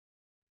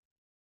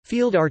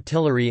Field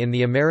artillery in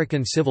the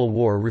American Civil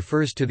War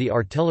refers to the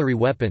artillery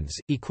weapons,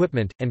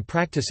 equipment, and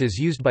practices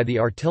used by the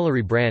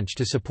artillery branch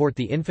to support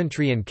the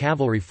infantry and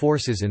cavalry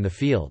forces in the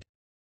field.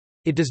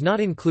 It does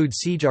not include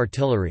siege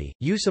artillery,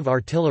 use of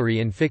artillery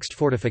in fixed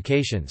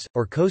fortifications,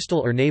 or coastal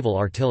or naval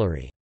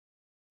artillery.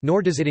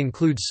 Nor does it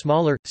include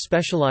smaller,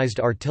 specialized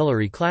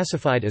artillery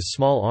classified as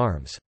small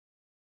arms.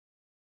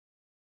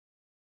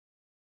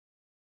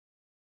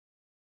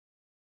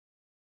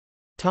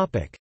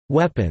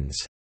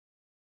 Weapons.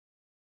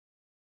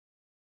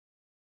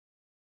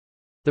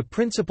 The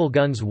principal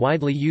guns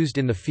widely used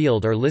in the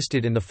field are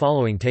listed in the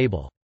following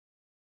table.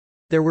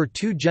 There were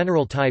two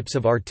general types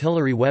of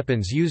artillery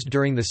weapons used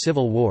during the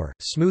Civil War,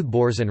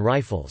 smoothbores and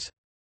rifles.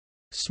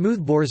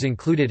 Smoothbores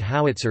included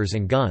howitzers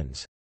and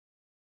guns.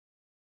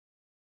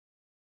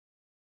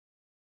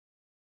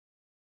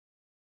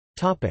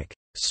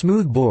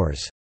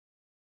 Smoothbores.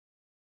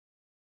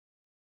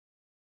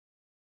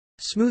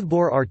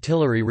 Smoothbore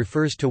artillery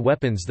refers to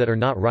weapons that are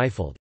not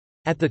rifled.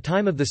 At the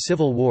time of the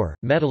Civil War,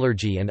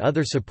 metallurgy and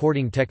other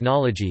supporting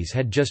technologies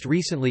had just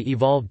recently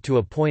evolved to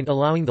a point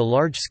allowing the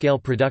large-scale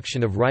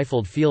production of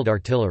rifled field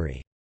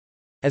artillery.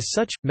 As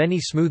such, many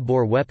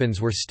smoothbore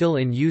weapons were still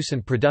in use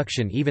and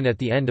production even at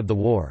the end of the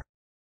war.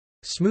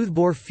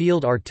 Smoothbore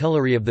field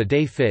artillery of the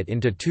day fit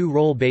into two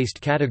role-based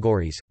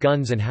categories,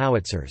 guns and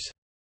howitzers.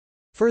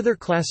 Further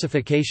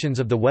classifications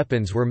of the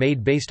weapons were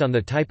made based on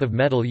the type of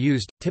metal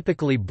used,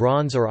 typically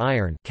bronze or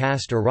iron,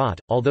 cast or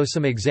wrought, although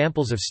some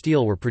examples of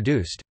steel were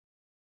produced.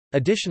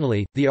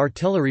 Additionally, the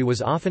artillery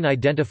was often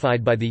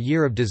identified by the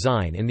year of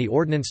design in the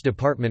Ordnance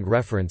Department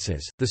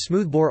references. The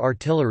smoothbore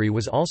artillery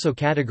was also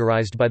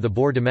categorized by the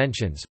bore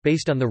dimensions,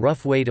 based on the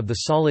rough weight of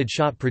the solid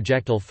shot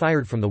projectile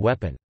fired from the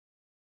weapon.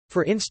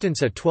 For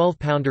instance, a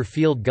 12-pounder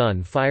field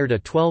gun fired a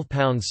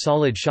 12-pound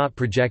solid shot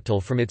projectile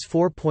from its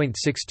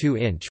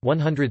 4.62-inch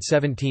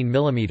 (117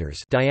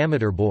 mm)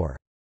 diameter bore.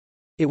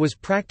 It was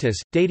practice,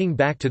 dating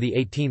back to the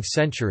 18th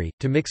century,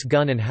 to mix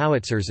gun and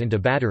howitzers into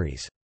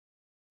batteries.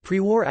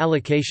 Pre-war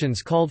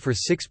allocations called for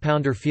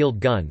 6-pounder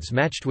field guns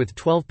matched with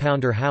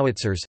 12-pounder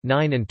howitzers,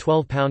 9 and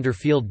 12-pounder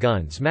field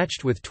guns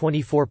matched with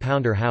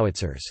 24-pounder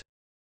howitzers.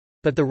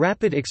 But the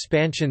rapid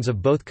expansions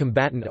of both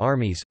combatant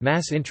armies,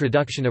 mass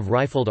introduction of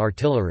rifled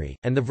artillery,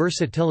 and the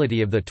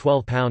versatility of the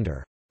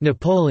 12-pounder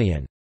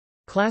Napoleon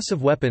class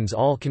of weapons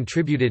all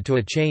contributed to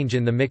a change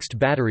in the mixed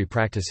battery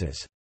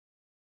practices.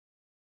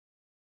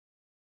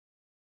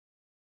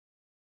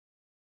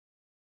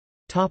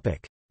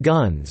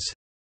 Guns.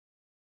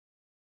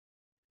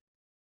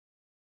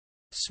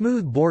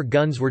 Smooth-bore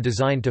guns were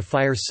designed to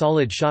fire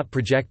solid-shot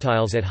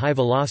projectiles at high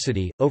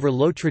velocity, over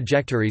low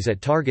trajectories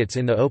at targets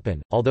in the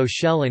open, although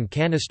shell and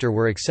canister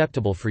were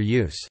acceptable for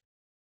use.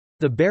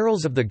 The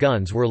barrels of the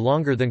guns were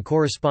longer than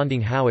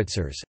corresponding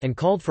howitzers, and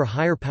called for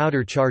higher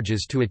powder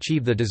charges to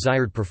achieve the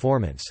desired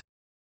performance.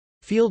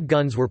 Field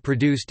guns were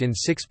produced in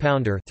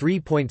 6-pounder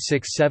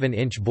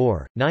 (3.67-inch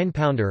bore),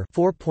 9-pounder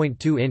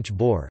 (4.2-inch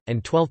bore),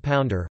 and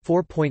 12-pounder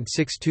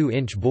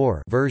 (4.62-inch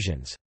bore)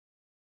 versions.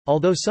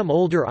 Although some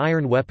older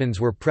iron weapons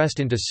were pressed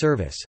into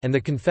service, and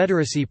the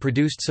Confederacy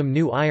produced some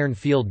new iron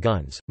field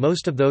guns,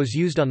 most of those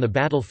used on the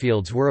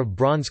battlefields were of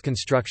bronze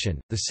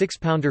construction. The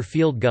 6-pounder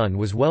field gun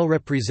was well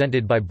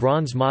represented by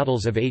bronze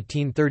models of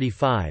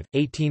 1835,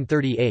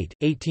 1838,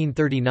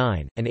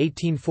 1839, and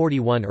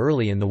 1841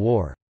 early in the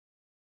war.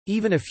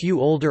 Even a few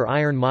older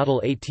iron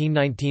model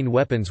 1819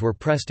 weapons were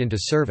pressed into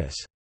service.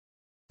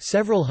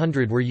 Several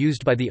hundred were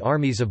used by the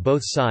armies of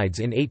both sides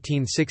in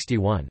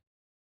 1861.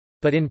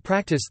 But in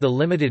practice the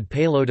limited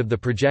payload of the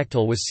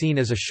projectile was seen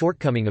as a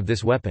shortcoming of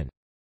this weapon.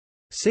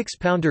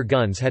 6-pounder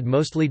guns had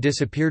mostly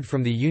disappeared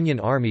from the Union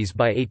armies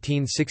by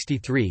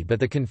 1863, but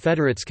the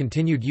Confederates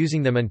continued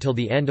using them until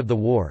the end of the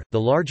war. The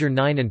larger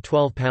 9 and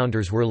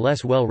 12-pounders were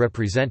less well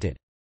represented.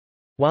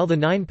 While the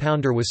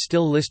 9-pounder was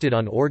still listed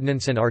on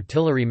ordnance and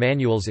artillery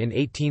manuals in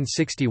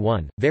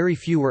 1861, very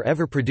few were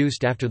ever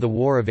produced after the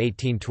War of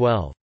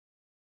 1812.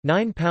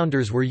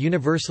 9-pounders were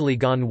universally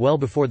gone well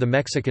before the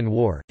Mexican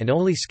War, and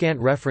only scant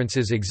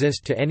references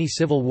exist to any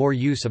Civil War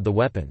use of the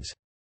weapons.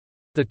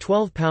 The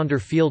 12-pounder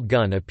field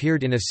gun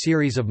appeared in a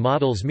series of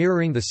models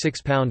mirroring the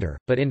 6-pounder,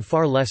 but in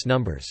far less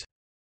numbers.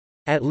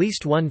 At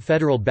least one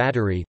federal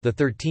battery, the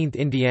 13th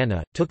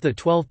Indiana, took the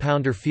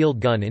 12-pounder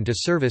field gun into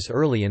service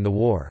early in the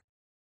war.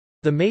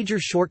 The major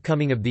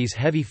shortcoming of these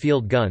heavy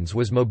field guns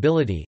was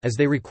mobility, as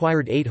they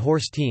required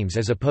 8-horse teams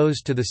as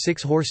opposed to the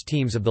 6-horse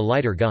teams of the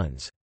lighter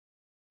guns.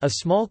 A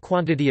small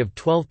quantity of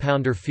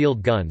 12-pounder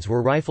field guns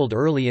were rifled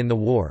early in the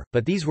war,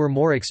 but these were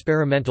more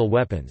experimental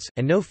weapons,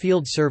 and no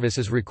field service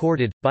is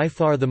recorded. By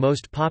far the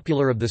most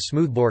popular of the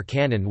smoothbore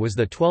cannon was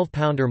the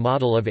 12-pounder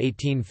model of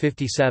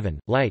 1857,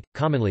 light,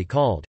 commonly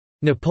called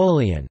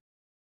Napoleon.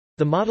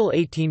 The model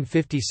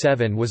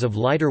 1857 was of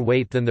lighter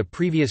weight than the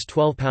previous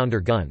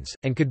 12-pounder guns,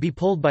 and could be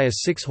pulled by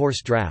a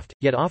 6-horse draft,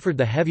 yet offered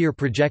the heavier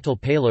projectile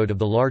payload of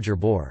the larger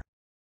bore.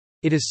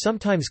 It is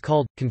sometimes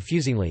called,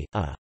 confusingly,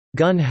 a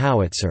gun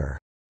howitzer,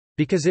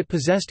 because it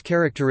possessed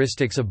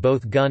characteristics of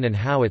both gun and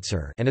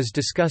howitzer and is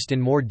discussed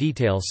in more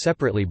detail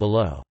separately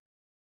below.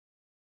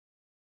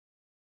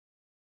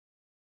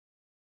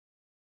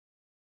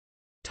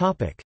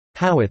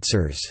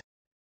 Howitzers.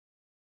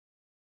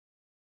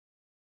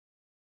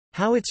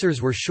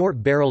 Howitzers were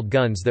short-barreled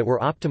guns that were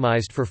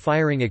optimized for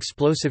firing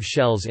explosive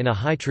shells in a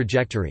high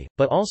trajectory,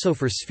 but also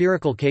for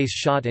spherical case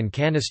shot and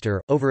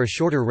canister, over a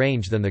shorter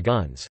range than the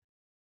guns.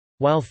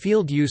 While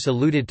field use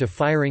alluded to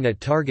firing at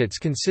targets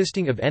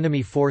consisting of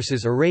enemy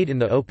forces arrayed in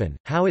the open,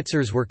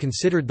 howitzers were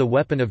considered the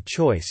weapon of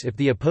choice if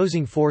the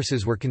opposing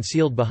forces were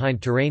concealed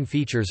behind terrain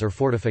features or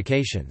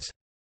fortifications.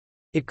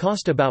 It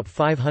cost about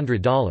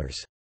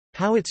 $500.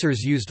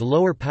 Howitzers used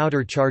lower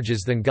powder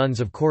charges than guns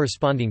of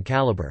corresponding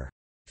caliber.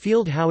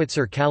 Field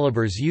howitzer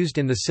calibers used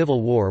in the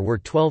Civil War were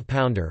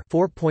 12-pounder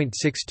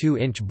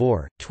 (4.62-inch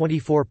bore),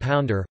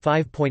 24-pounder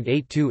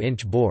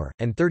 (5.82-inch bore),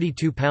 and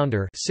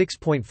 32-pounder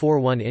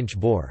 (6.41-inch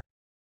bore).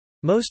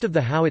 Most of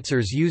the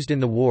howitzers used in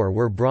the war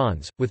were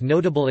bronze, with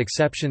notable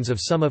exceptions of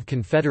some of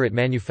Confederate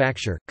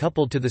manufacture,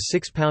 coupled to the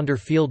 6-pounder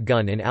field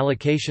gun in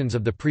allocations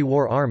of the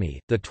pre-war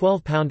Army. The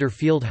 12-pounder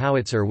field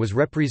howitzer was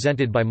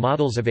represented by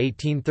models of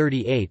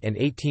 1838 and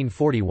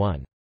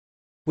 1841.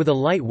 With a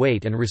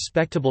light-weight and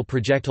respectable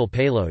projectile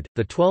payload,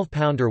 the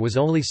 12-pounder was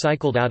only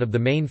cycled out of the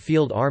main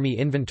field army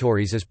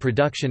inventories as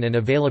production and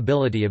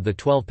availability of the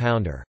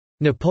 12-pounder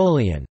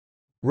Napoleon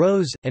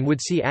rose, and would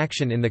see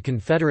action in the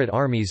Confederate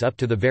armies up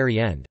to the very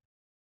end.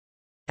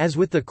 As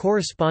with the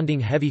corresponding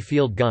heavy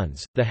field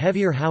guns, the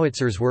heavier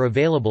howitzers were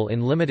available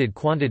in limited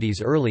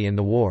quantities early in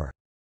the war.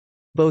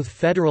 Both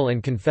Federal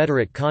and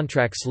Confederate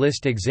contracts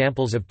list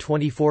examples of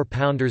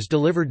 24-pounders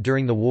delivered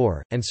during the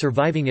war, and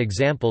surviving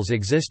examples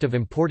exist of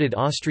imported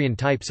Austrian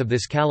types of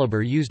this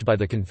caliber used by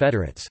the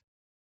Confederates.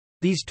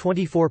 These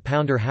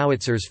 24-pounder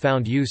howitzers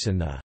found use in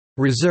the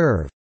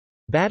reserve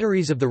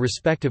batteries of the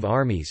respective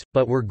armies,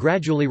 but were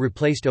gradually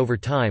replaced over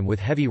time with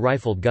heavy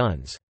rifled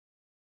guns.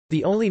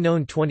 The only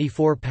known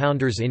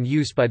 24-pounders in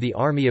use by the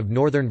Army of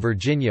Northern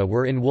Virginia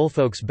were in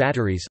Woolfolk's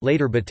batteries,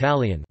 later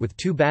battalion, with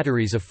 2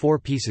 batteries of 4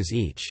 pieces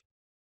each.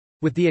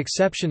 With the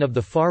exception of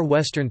the far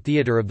western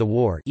theater of the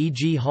war,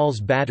 e.g.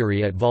 Hall's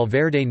Battery at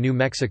Valverde, New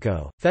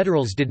Mexico,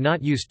 Federals did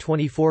not use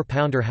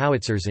 24-pounder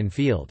howitzers in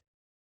field.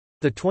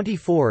 The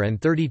 24 and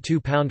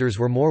 32-pounders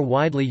were more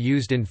widely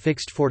used in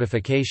fixed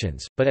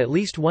fortifications, but at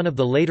least one of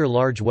the later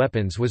large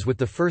weapons was with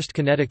the 1st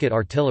Connecticut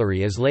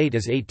Artillery as late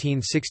as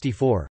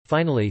 1864.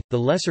 Finally, the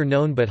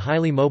lesser-known but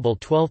highly mobile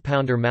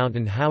 12-pounder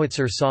mountain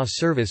howitzer saw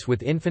service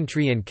with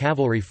infantry and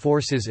cavalry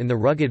forces in the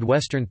rugged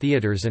western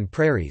theaters and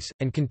prairies,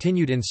 and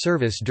continued in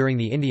service during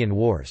the Indian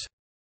Wars.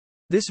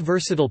 This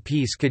versatile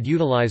piece could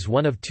utilize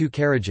one of 2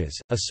 carriages,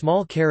 a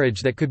small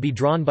carriage that could be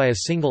drawn by a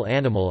single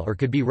animal or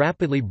could be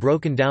rapidly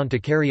broken down to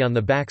carry on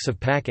the backs of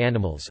pack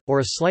animals, or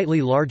a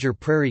slightly larger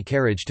prairie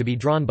carriage to be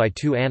drawn by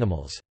 2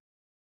 animals.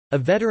 A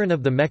veteran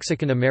of the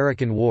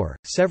Mexican-American War,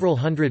 several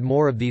hundred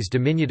more of these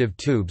diminutive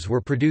tubes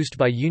were produced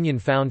by Union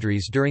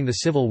foundries during the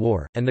Civil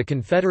War, and the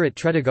Confederate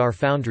Tredegar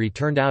foundry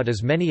turned out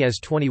as many as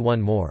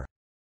 21 more.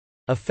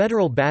 A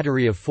Federal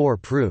battery of 4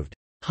 proved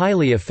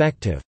highly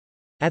effective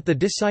at the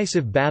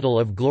decisive Battle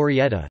of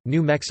Glorieta,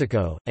 New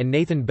Mexico, and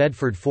Nathan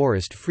Bedford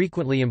Forrest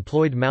frequently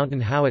employed mountain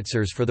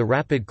howitzers for the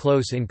rapid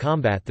close-in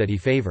combat that he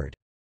favored.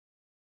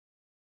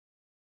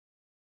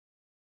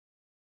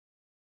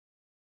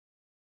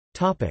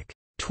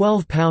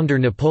 12-pounder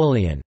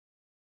Napoleon.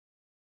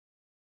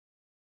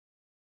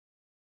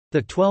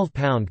 The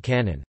 12-pound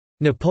cannon,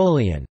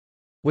 Napoleon,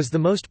 was the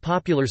most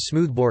popular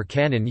smoothbore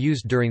cannon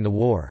used during the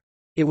war.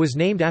 It was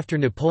named after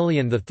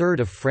Napoleon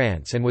III of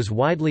France and was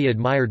widely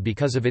admired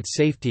because of its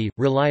safety,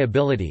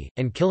 reliability,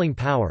 and killing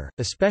power,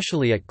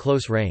 especially at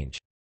close range.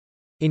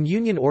 In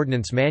Union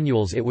ordnance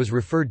manuals it was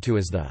referred to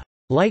as the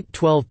light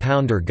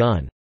 12-pounder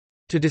gun,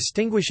 to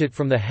distinguish it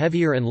from the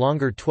heavier and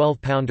longer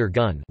 12-pounder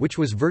gun, which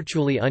was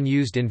virtually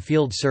unused in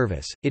field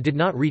service. It did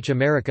not reach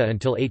America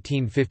until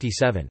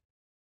 1857.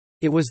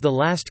 It was the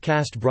last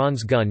cast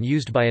bronze gun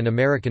used by an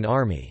American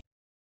army.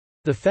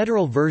 The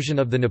Federal version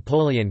of the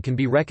Napoleon can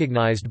be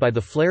recognized by the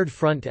flared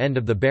front end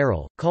of the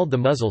barrel, called the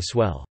muzzle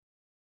swell.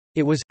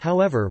 It was,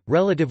 however,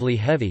 relatively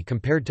heavy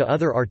compared to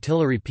other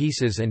artillery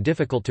pieces and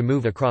difficult to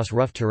move across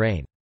rough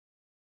terrain.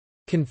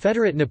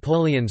 Confederate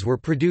Napoleons were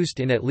produced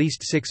in at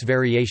least 6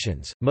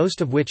 variations,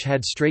 most of which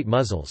had straight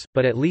muzzles,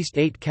 but at least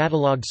 8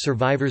 catalogued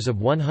survivors of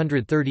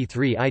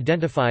 133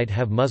 identified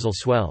have muzzle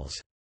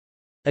swells.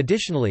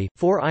 Additionally,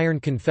 4 iron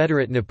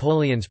Confederate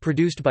Napoleons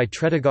produced by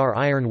Tredegar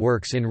Iron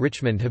Works in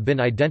Richmond have been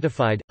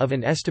identified, of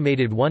an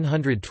estimated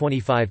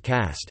 125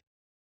 cast.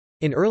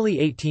 In early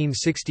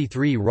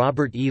 1863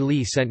 Robert E.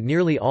 Lee sent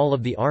nearly all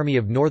of the Army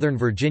of Northern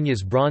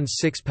Virginia's bronze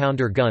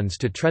 6-pounder guns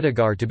to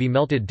Tredegar to be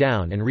melted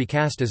down and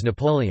recast as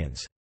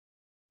Napoleons.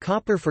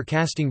 Copper for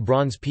casting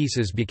bronze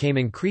pieces became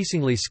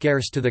increasingly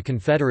scarce to the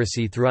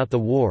Confederacy throughout the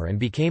war and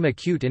became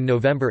acute in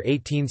November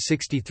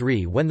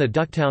 1863 when the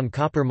Ducktown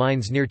copper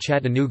mines near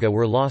Chattanooga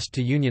were lost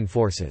to Union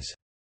forces.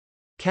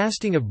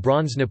 Casting of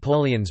bronze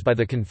Napoleons by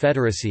the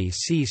Confederacy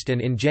ceased, and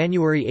in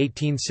January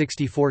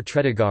 1864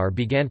 Tredegar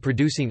began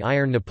producing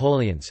iron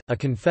Napoleons. A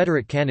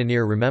Confederate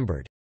cannoneer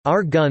remembered,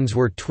 "Our guns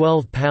were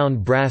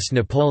 12-pound brass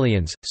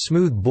Napoleons,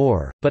 smooth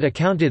bore, but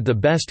accounted the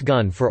best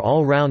gun for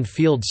all-round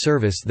field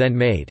service then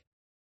made."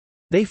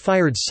 They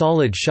fired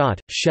solid shot,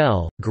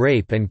 shell,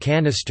 grape and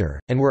canister,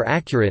 and were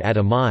accurate at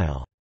a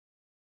mile.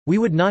 We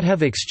would not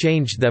have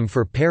exchanged them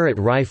for Parrott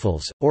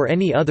rifles, or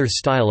any other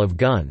style of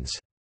guns.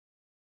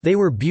 They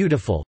were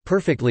beautiful,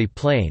 perfectly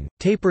plain,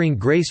 tapering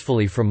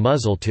gracefully from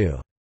muzzle to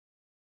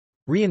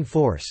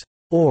reinforce,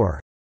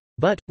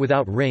 but,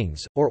 without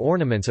rings, or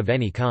ornaments of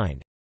any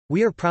kind.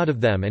 We are proud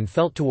of them and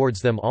felt towards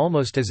them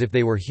almost as if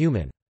they were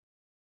human.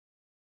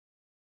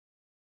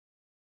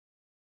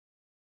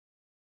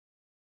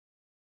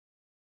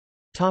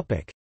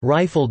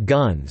 Rifled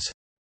guns.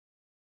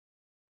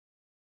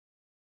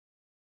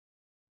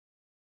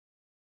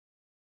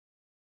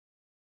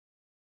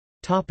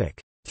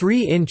 Topic: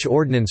 3-inch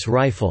ordnance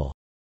rifle.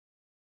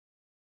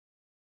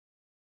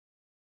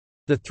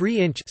 The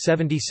 3-inch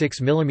 (76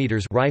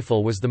 mm)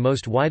 rifle was the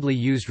most widely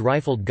used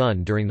rifled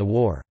gun during the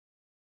war.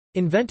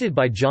 Invented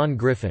by John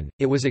Griffin,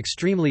 it was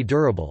extremely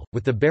durable,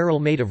 with the barrel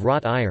made of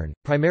wrought iron,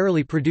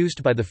 primarily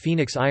produced by the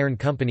Phoenix Iron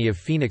Company of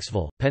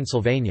Phoenixville,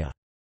 Pennsylvania.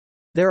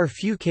 There are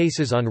few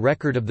cases on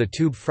record of the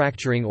tube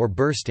fracturing or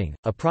bursting,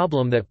 a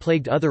problem that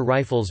plagued other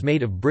rifles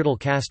made of brittle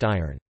cast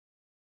iron.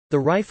 The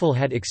rifle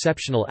had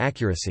exceptional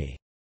accuracy.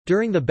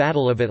 During the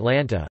Battle of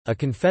Atlanta, a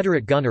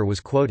Confederate gunner was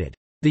quoted,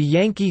 "The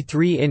Yankee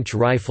 3-inch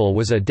rifle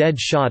was a dead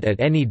shot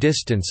at any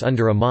distance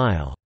under a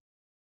mile.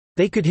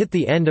 They could hit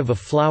the end of a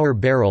flour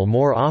barrel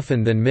more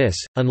often than miss,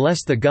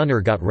 unless the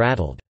gunner got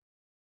rattled."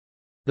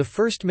 The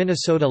 1st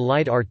Minnesota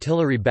Light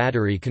Artillery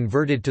Battery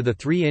converted to the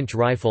 3-inch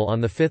rifle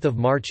on 5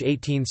 March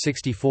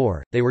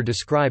 1864. They were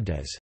described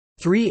as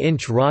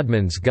 3-inch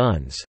Rodman's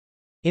guns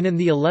in an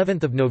 11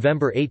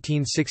 November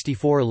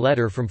 1864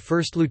 letter from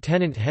 1st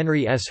Lieutenant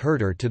Henry S.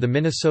 Herter to the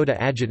Minnesota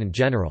Adjutant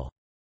General.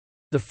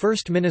 The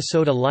 1st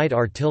Minnesota Light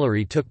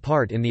Artillery took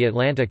part in the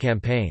Atlanta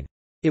campaign.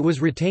 It was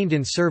retained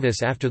in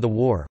service after the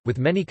war, with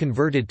many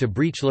converted to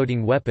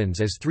breech-loading weapons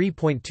as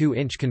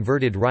 3.2-inch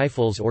converted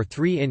rifles or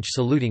 3-inch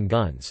saluting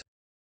guns.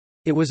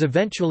 It was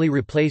eventually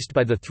replaced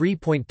by the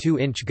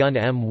 3.2-inch gun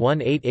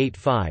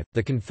M1885.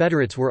 The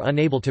Confederates were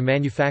unable to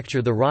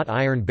manufacture the wrought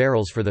iron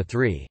barrels for the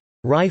 3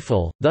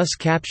 rifle, thus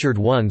captured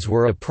ones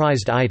were a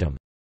prized item.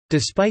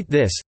 Despite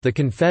this, the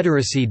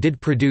Confederacy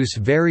did produce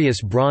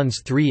various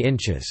bronze 3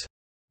 inches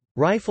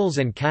rifles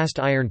and cast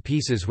iron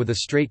pieces with a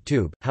straight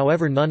tube,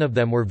 however none of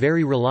them were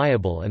very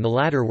reliable and the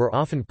latter were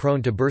often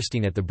prone to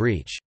bursting at the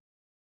breech.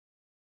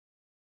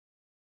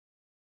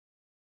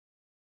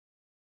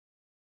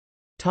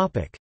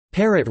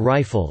 Parrott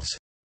rifles.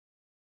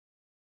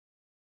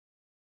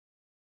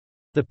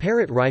 The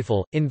Parrott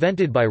rifle,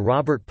 invented by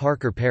Robert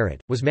Parker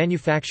Parrott, was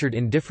manufactured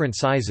in different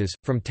sizes,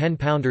 from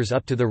 10-pounders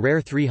up to the rare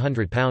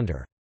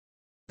 300-pounder.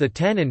 The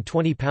 10 and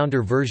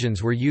 20-pounder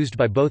versions were used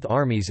by both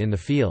armies in the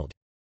field.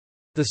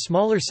 The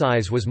smaller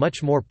size was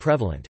much more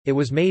prevalent. It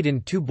was made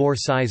in 2-bore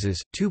sizes,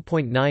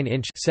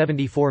 2.9-inch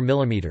 (74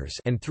 mm)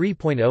 and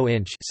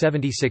 3.0-inch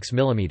 (76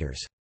 mm).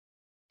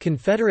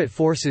 Confederate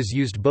forces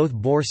used both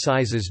bore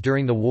sizes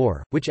during the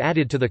war, which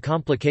added to the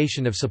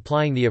complication of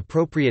supplying the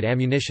appropriate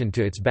ammunition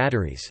to its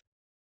batteries.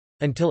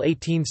 Until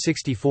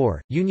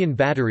 1864, Union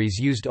batteries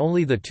used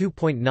only the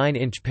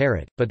 2.9-inch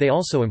Parrott, but they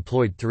also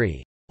employed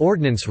 3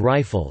 ordnance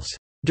rifles.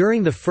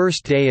 During the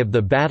first day of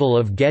the Battle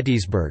of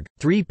Gettysburg,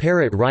 3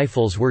 Parrott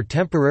rifles were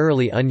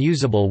temporarily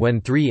unusable when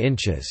 3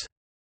 inches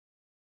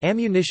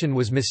ammunition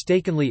was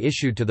mistakenly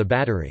issued to the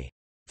battery.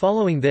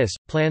 Following this,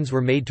 plans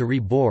were made to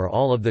re-bore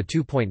all of the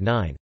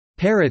 2.9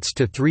 Parrotts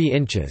to 3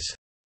 inches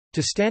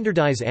to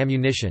standardize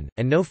ammunition,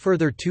 and no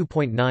further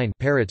 2.9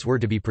 Parrotts were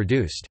to be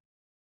produced.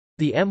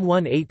 The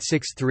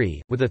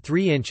M1863, with a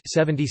 3-inch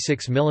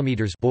 (76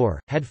 mm) bore,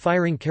 had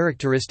firing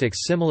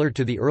characteristics similar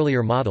to the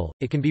earlier model.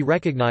 It can be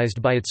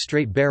recognized by its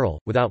straight barrel,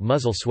 without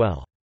muzzle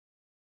swell.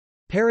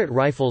 Parrott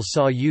rifles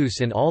saw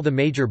use in all the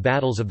major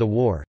battles of the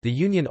war. The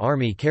Union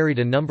Army carried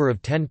a number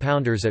of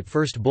 10-pounders at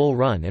First Bull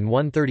Run and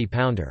one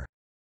 30-pounder.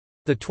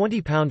 The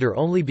 20-pounder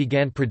only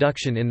began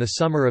production in the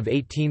summer of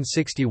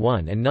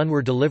 1861 and none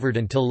were delivered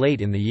until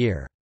late in the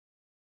year.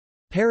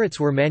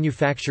 Parrotts were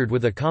manufactured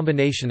with a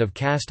combination of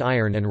cast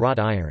iron and wrought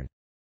iron.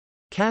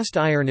 Cast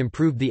iron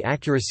improved the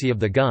accuracy of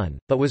the gun,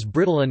 but was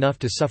brittle enough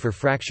to suffer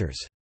fractures.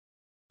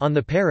 On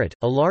the Parrott,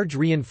 a large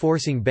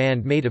reinforcing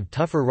band made of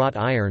tougher wrought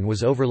iron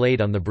was overlaid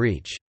on the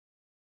breech.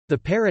 The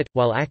Parrott,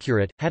 while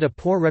accurate, had a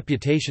poor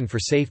reputation for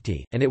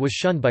safety, and it was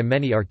shunned by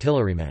many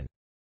artillerymen.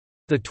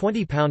 The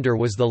 20-pounder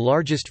was the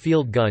largest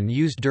field gun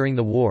used during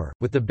the war,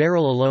 with the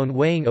barrel alone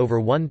weighing over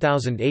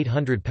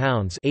 1,800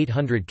 pounds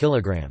 (800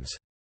 kilograms).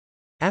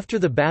 After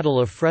the Battle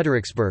of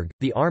Fredericksburg,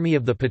 the Army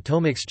of the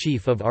Potomac's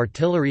Chief of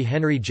Artillery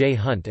Henry J.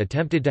 Hunt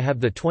attempted to have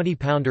the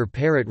 20-pounder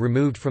Parrott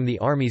removed from the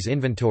Army's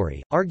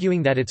inventory,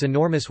 arguing that its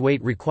enormous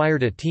weight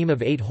required a team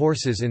of 8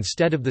 horses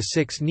instead of the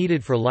 6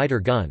 needed for lighter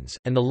guns,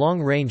 and the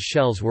long-range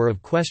shells were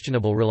of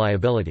questionable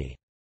reliability.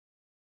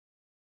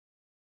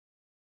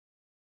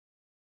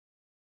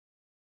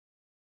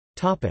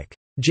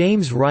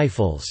 James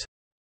rifles.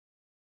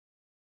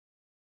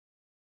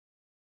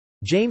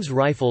 James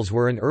rifles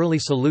were an early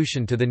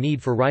solution to the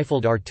need for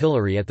rifled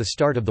artillery at the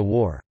start of the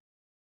war.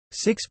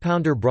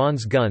 6-pounder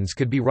bronze guns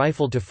could be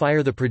rifled to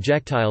fire the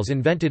projectiles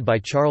invented by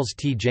Charles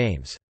T.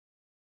 James.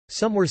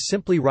 Some were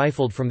simply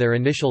rifled from their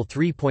initial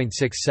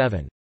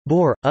 3.67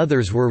 bore,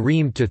 others were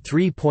reamed to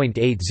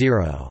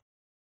 3.80,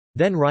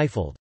 then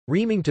rifled.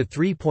 Reaming to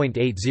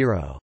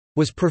 3.80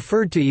 was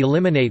preferred to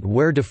eliminate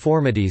wear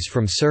deformities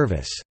from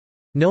service.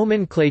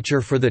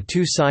 Nomenclature for the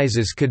two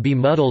sizes could be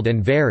muddled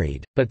and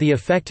varied, but the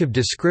effective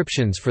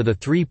descriptions for the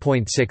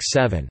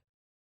 3.67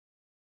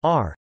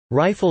 are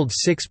rifled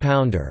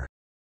 6-pounder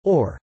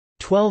or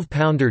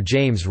 12-pounder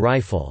James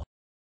rifle,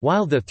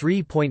 while the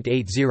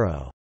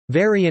 3.80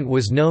 variant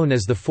was known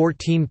as the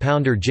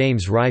 14-pounder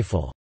James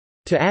rifle.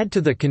 To add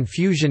to the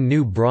confusion,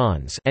 new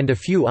bronze and a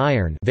few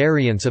iron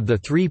variants of the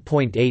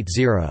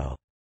 3.80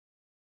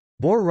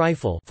 bore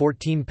rifle,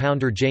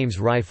 14-pounder James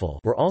rifle,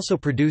 were also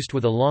produced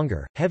with a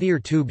longer, heavier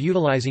tube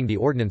utilizing the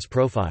ordnance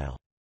profile.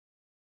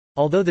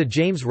 Although the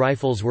James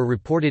rifles were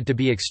reported to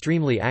be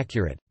extremely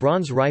accurate,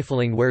 bronze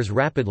rifling wears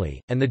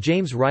rapidly, and the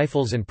James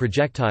rifles and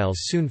projectiles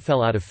soon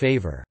fell out of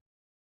favor.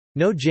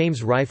 No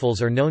James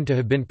rifles are known to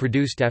have been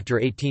produced after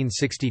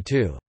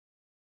 1862.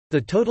 The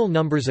total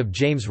numbers of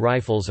James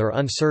rifles are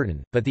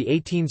uncertain, but the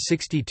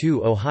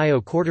 1862 Ohio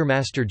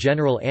Quartermaster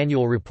General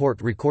Annual Report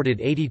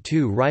recorded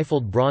 82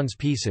 rifled bronze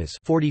pieces,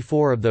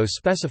 44 of those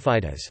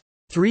specified as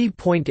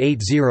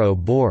 3.80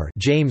 bore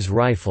James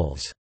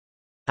rifles,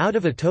 out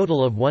of a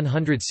total of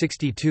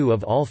 162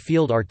 of all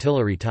field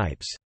artillery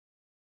types.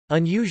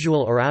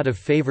 Unusual or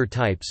out-of-favor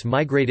types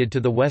migrated to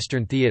the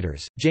Western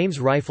theaters. James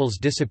rifles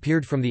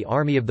disappeared from the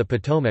Army of the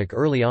Potomac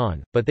early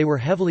on, but they were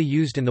heavily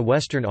used in the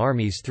Western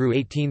armies through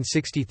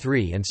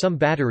 1863 and some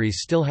batteries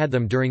still had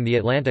them during the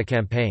Atlanta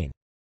campaign.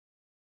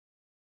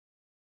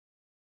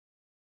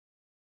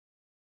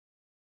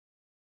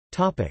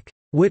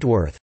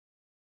 Whitworth.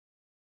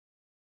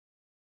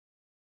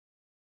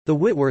 The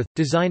Whitworth,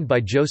 designed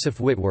by Joseph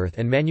Whitworth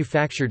and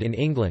manufactured in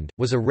England,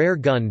 was a rare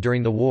gun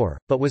during the war,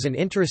 but was an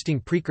interesting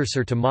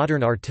precursor to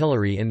modern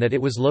artillery in that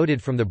it was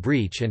loaded from the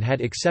breech and had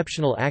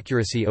exceptional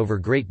accuracy over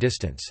great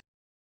distance.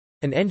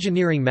 An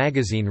engineering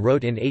magazine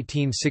wrote in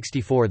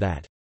 1864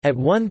 that, "At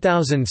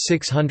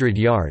 1,600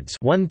 yards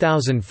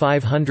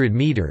 1,500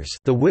 meters,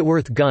 the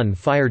Whitworth gun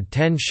fired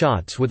 10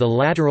 shots with a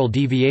lateral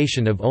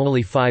deviation of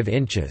only 5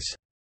 inches."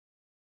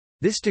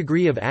 This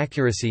degree of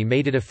accuracy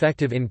made it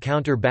effective in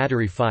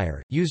counter-battery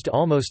fire, used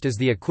almost as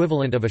the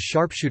equivalent of a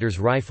sharpshooter's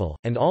rifle,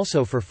 and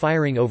also for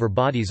firing over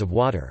bodies of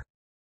water.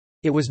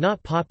 It was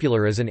not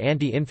popular as an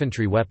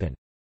anti-infantry weapon.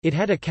 It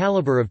had a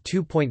caliber of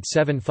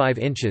 2.75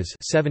 inches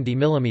 70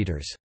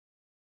 mm.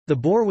 The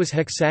bore was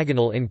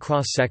hexagonal in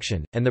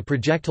cross-section, and the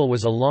projectile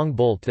was a long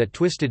bolt that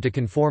twisted to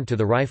conform to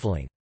the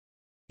rifling.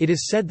 It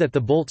is said that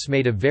the bolts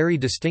made a very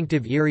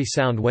distinctive eerie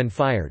sound when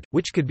fired,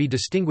 which could be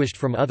distinguished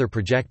from other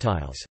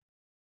projectiles.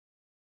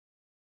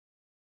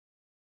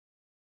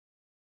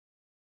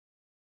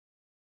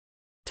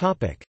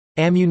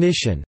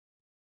 Ammunition.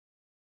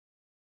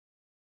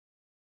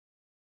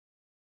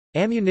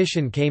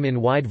 Ammunition came in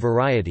wide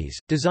varieties,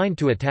 designed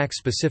to attack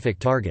specific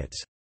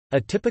targets. A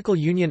typical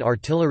Union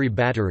artillery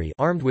battery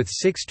armed with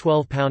 6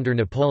 12-pounder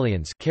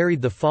Napoleons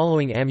carried the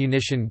following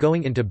ammunition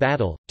going into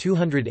battle: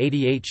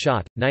 288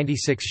 shot,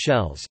 96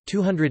 shells,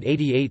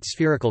 288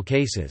 spherical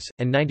cases,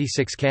 and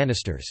 96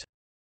 canisters.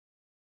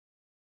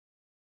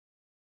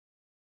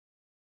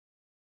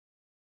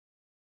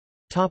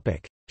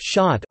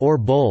 Shot or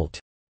bolt.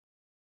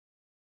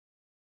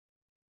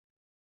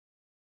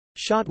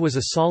 Shot was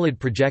a solid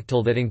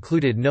projectile that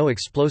included no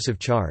explosive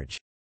charge.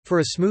 For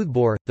a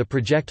smoothbore, the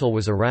projectile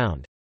was a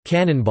round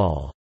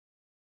cannonball.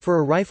 For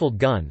a rifled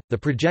gun, the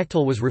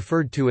projectile was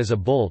referred to as a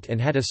bolt and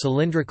had a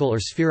cylindrical or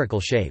spherical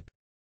shape.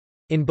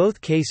 In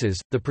both cases,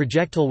 the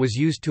projectile was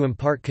used to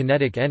impart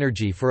kinetic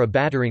energy for a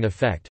battering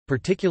effect,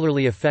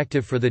 particularly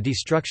effective for the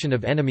destruction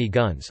of enemy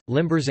guns,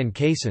 limbers and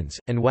caissons,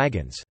 and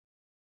wagons.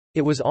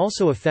 It was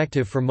also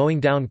effective for mowing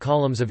down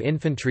columns of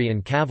infantry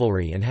and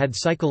cavalry and had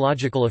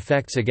psychological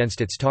effects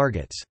against its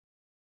targets.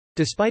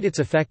 Despite its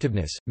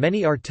effectiveness,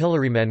 many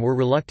artillerymen were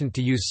reluctant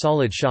to use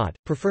solid shot,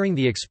 preferring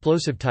the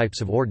explosive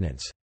types of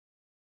ordnance.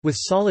 With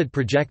solid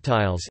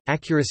projectiles,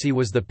 accuracy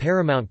was the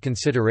paramount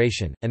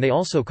consideration, and they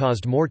also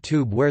caused more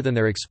tube wear than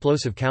their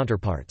explosive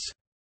counterparts.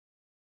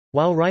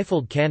 While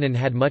rifled cannon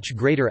had much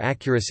greater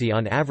accuracy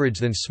on average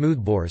than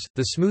smoothbores,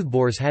 the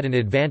smoothbores had an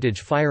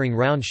advantage firing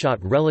round shot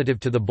relative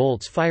to the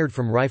bolts fired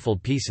from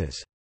rifled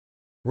pieces.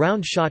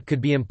 Round shot could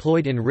be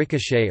employed in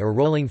ricochet or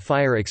rolling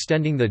fire,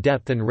 extending the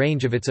depth and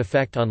range of its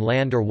effect on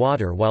land or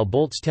water, while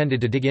bolts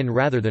tended to dig in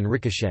rather than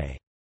ricochet.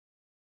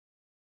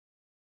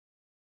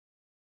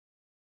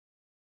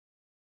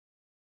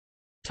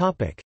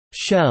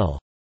 Shell.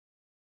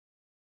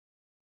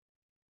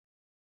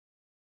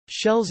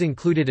 Shells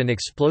included an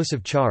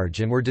explosive charge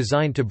and were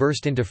designed to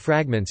burst into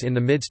fragments in the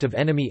midst of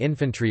enemy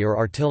infantry or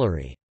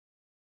artillery.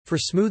 For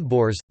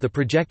smoothbores, the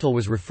projectile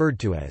was referred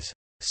to as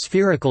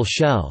spherical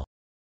shell.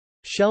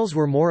 Shells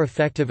were more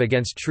effective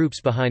against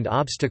troops behind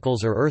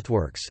obstacles or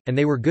earthworks, and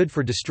they were good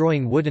for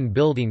destroying wooden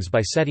buildings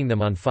by setting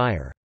them on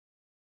fire.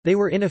 They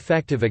were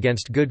ineffective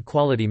against good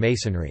quality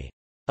masonry.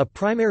 A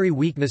primary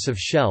weakness of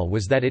shell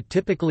was that it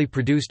typically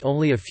produced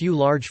only a few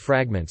large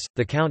fragments,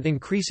 the count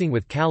increasing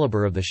with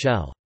caliber of the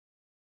shell.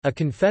 A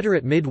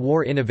Confederate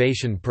mid-war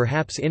innovation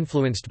perhaps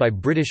influenced by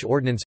British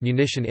ordnance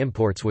munition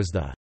imports was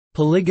the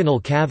polygonal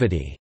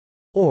cavity,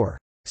 or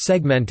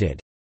segmented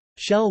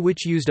shell,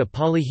 which used a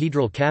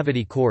polyhedral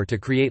cavity core to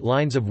create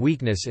lines of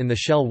weakness in the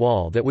shell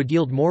wall that would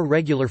yield more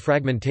regular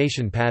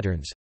fragmentation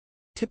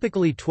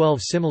patterns—typically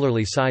 12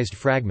 similarly sized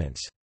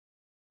fragments.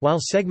 While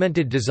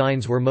segmented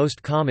designs were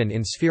most common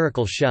in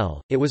spherical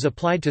shell, it was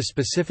applied to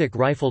specific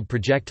rifled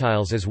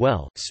projectiles as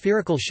well.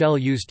 Spherical shell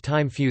used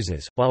time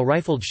fuses, while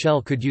rifled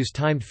shell could use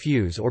timed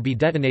fuse or be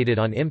detonated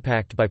on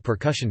impact by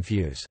percussion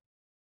fuse.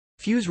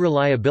 Fuse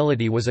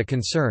reliability was a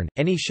concern.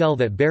 Any shell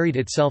that buried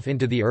itself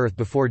into the earth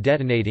before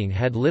detonating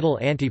had little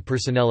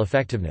anti-personnel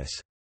effectiveness.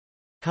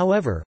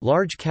 However,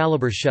 large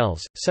caliber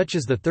shells, such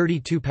as the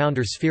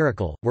 32-pounder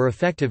spherical, were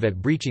effective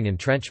at breaching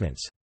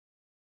entrenchments.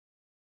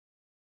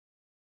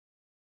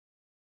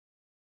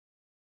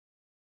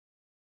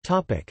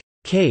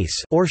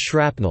 Case or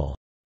shrapnel.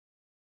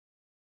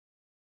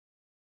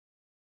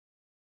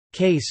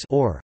 Case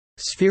or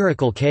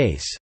spherical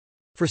case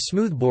for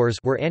smoothbores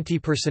were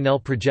anti-personnel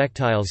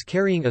projectiles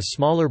carrying a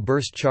smaller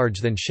burst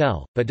charge than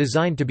shell, but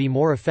designed to be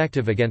more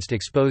effective against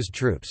exposed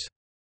troops.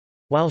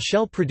 While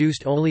shell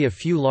produced only a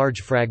few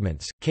large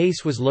fragments,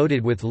 case was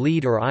loaded with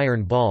lead or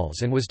iron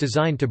balls and was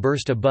designed to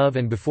burst above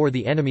and before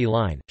the enemy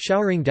line,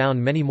 showering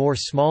down many more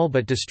small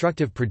but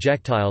destructive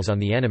projectiles on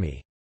the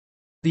enemy.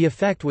 The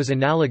effect was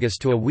analogous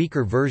to a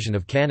weaker version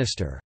of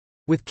canister.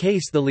 With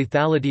case, the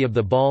lethality of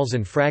the balls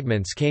and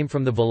fragments came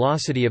from the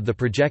velocity of the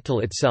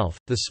projectile itself.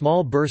 The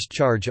small burst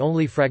charge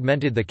only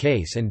fragmented the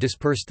case and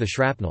dispersed the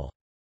shrapnel.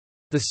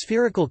 The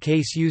spherical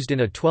case used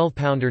in a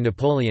 12-pounder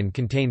Napoleon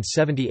contained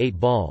 78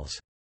 balls.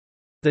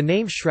 The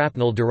name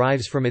shrapnel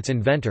derives from its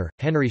inventor,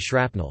 Henry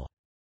Shrapnel.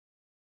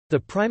 The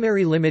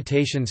primary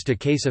limitations to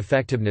case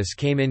effectiveness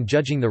came in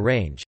judging the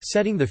range,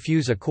 setting the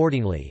fuse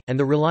accordingly, and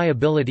the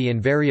reliability and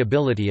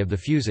variability of the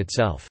fuse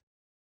itself.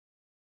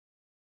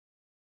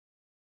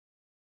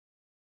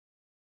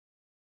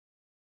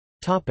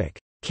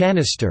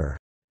 Canister.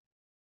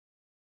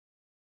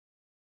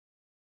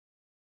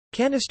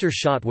 Canister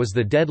shot was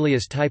the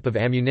deadliest type of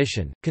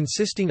ammunition,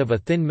 consisting of a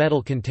thin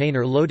metal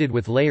container loaded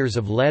with layers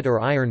of lead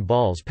or iron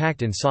balls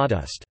packed in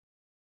sawdust.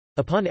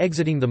 Upon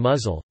exiting the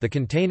muzzle, the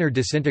container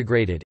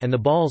disintegrated, and the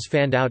balls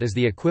fanned out as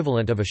the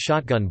equivalent of a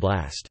shotgun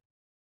blast.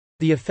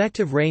 The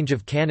effective range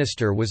of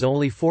canister was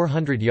only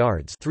 400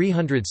 yards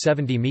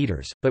 (370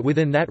 meters), but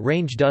within that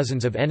range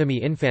dozens of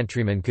enemy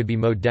infantrymen could be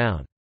mowed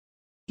down.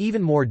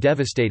 Even more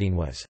devastating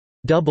was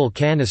double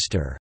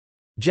canister,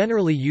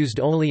 generally used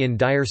only in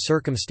dire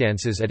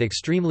circumstances at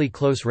extremely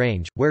close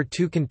range, where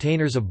two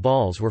containers of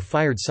balls were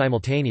fired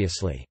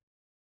simultaneously.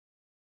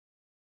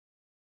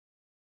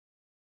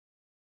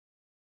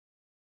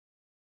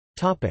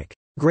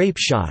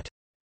 Grapeshot.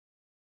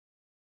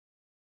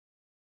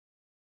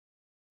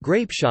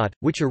 Grapeshot,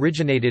 which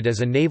originated as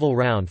a naval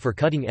round for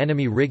cutting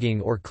enemy rigging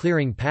or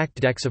clearing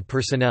packed decks of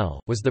personnel,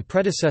 was the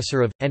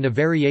predecessor of, and a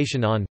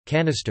variation on,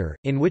 canister,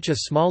 in which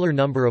a smaller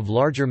number of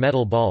larger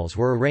metal balls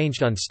were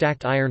arranged on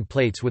stacked iron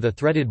plates with a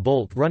threaded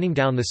bolt running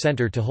down the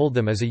center to hold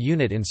them as a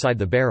unit inside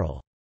the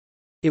barrel.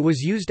 It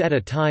was used at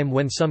a time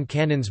when some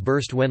cannons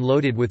burst when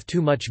loaded with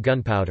too much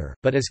gunpowder,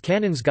 but as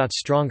cannons got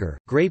stronger,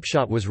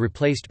 grapeshot was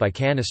replaced by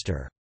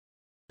canister.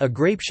 A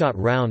grapeshot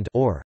round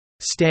or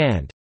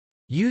stand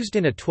used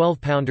in a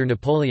 12-pounder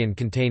Napoleon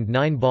contained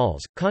 9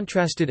 balls,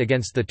 contrasted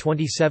against the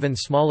 27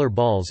 smaller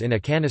balls in a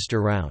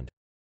canister round.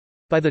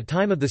 By the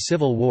time of the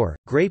Civil War,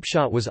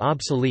 grapeshot was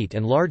obsolete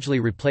and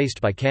largely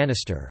replaced by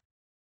canister.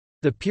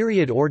 The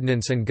period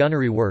ordnance and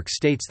gunnery work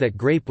states that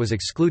grape was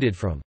excluded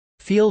from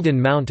field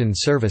and mountain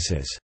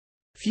services.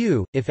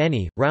 Few, if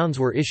any, rounds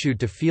were issued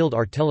to field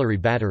artillery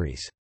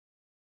batteries.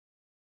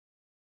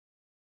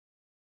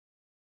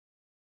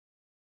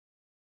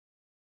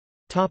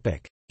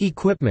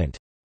 Equipment.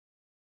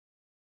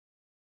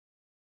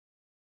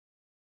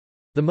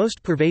 The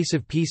most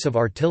pervasive piece of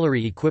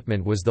artillery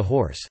equipment was the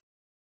horse.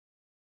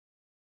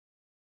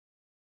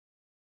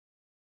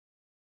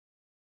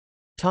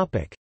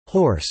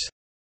 Horse.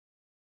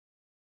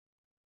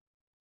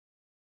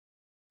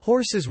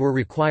 Horses were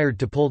required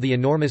to pull the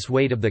enormous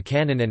weight of the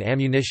cannon and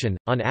ammunition.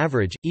 On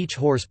average, each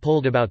horse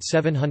pulled about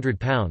 700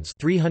 pounds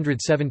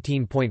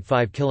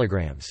 (317.5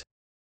 kilograms).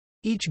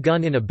 Each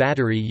gun in a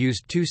battery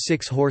used 2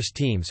 6-horse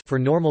teams for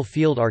normal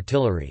field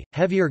artillery.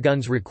 Heavier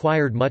guns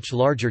required much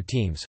larger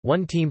teams.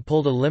 One team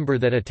pulled a limber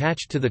that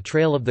attached to the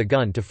trail of the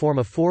gun to form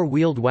a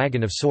 4-wheeled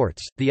wagon of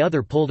sorts, the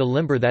other pulled a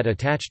limber that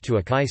attached to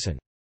a caisson.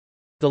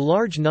 The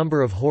large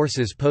number of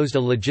horses posed a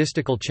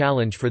logistical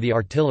challenge for the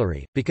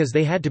artillery, because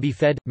they had to be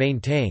fed,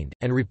 maintained,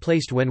 and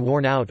replaced when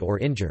worn out or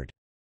injured.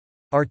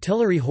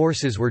 Artillery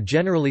horses were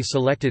generally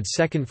selected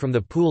second from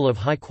the pool of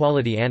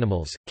high-quality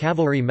animals.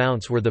 Cavalry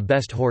mounts were the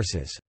best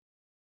horses.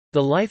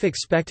 The life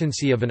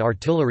expectancy of an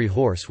artillery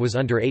horse was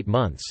under 8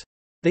 months.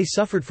 They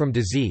suffered from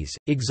disease,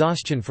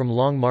 exhaustion from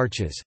long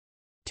marches,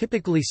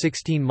 typically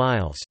 16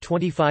 miles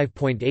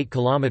 (25.8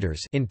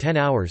 kilometers) in 10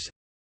 hours,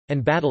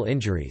 and battle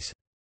injuries.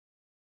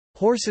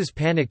 Horses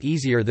panicked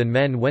easier than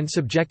men when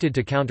subjected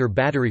to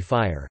counter-battery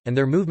fire, and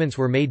their movements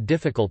were made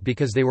difficult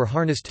because they were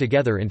harnessed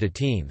together into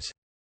teams.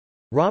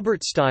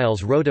 Robert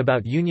Stiles wrote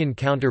about Union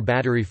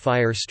counter-battery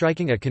fire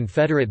striking a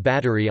Confederate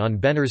battery on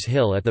Benner's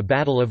Hill at the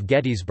Battle of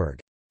Gettysburg.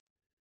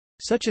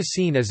 Such a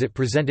scene as it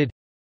presented: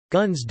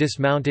 guns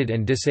dismounted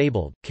and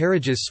disabled,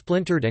 carriages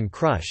splintered and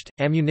crushed,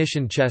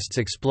 ammunition chests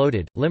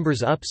exploded,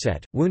 limbers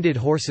upset, wounded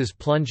horses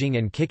plunging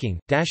and kicking,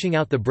 dashing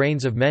out the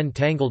brains of men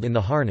tangled in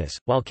the harness,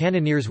 while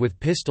cannoneers with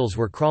pistols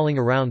were crawling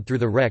around through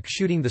the wreck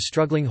shooting the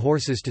struggling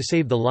horses to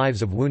save the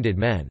lives of wounded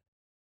men.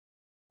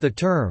 The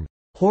term,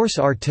 horse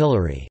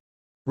artillery,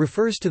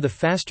 refers to the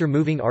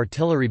faster-moving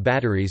artillery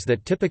batteries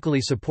that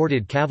typically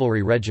supported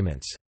cavalry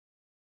regiments.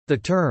 The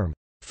term,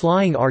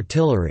 flying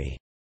artillery,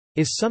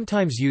 is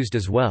sometimes used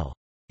as well.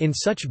 In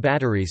such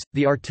batteries,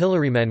 the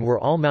artillerymen were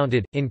all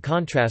mounted, in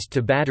contrast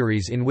to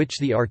batteries in which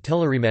the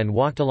artillerymen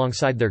walked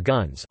alongside their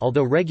guns,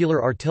 although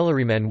regular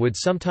artillerymen would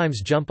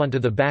sometimes jump onto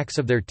the backs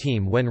of their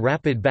team when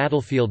rapid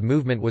battlefield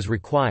movement was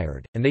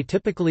required, and they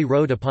typically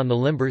rode upon the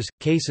limbers,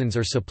 caissons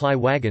or supply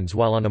wagons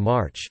while on a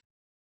march.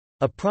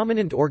 A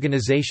prominent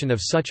organization of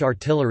such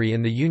artillery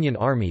in the Union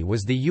Army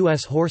was the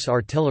U.S. Horse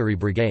Artillery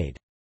Brigade.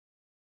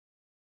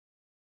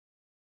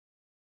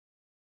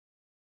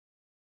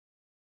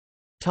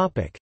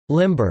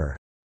 Limber.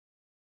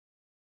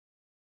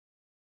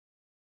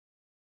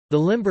 The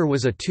limber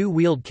was a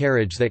two-wheeled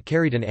carriage that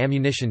carried an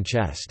ammunition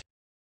chest.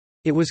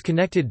 It was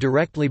connected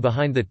directly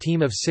behind the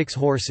team of 6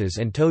 horses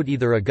and towed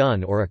either a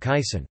gun or a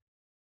caisson.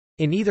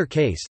 In either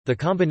case, the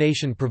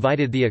combination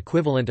provided the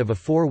equivalent of a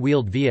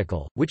four-wheeled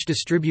vehicle, which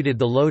distributed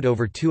the load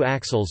over 2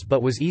 axles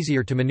but was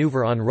easier to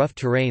maneuver on rough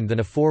terrain than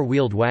a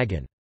four-wheeled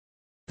wagon.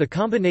 The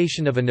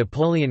combination of a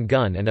Napoleon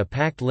gun and a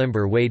packed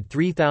limber weighed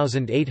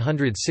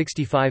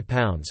 3,865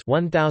 pounds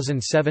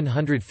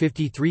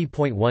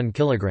 (1,753.1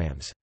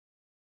 kilograms).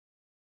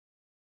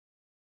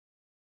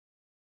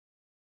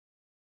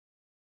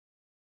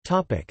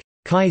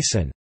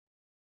 Caisson.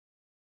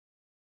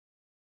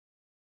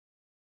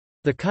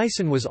 The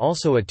caisson was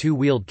also a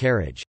two-wheeled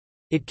carriage.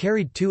 It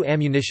carried 2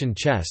 ammunition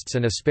chests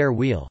and a spare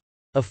wheel.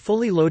 A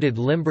fully loaded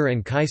limber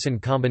and caisson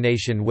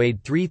combination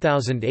weighed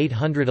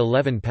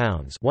 3,811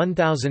 pounds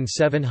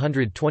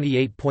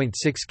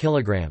 (1,728.6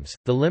 kilograms).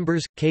 The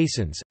limbers,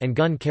 caissons, and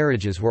gun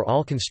carriages were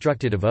all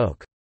constructed of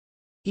oak.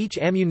 Each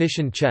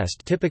ammunition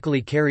chest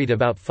typically carried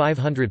about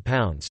 500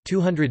 pounds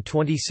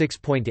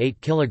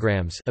 (226.8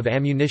 kilograms) of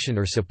ammunition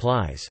or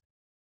supplies.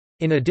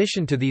 In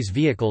addition to these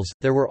vehicles,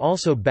 there were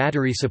also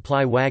battery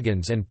supply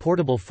wagons and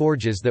portable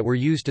forges that were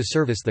used to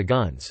service the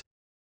guns.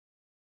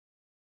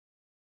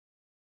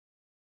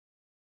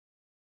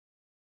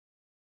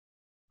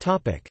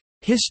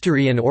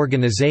 History and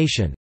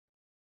organization.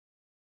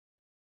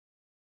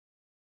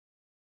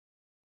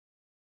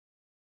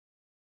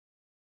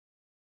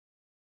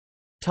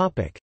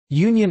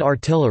 Union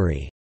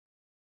artillery.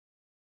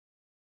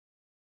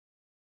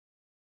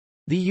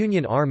 The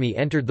Union Army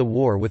entered the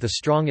war with a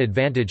strong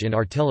advantage in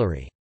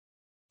artillery.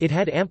 It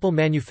had ample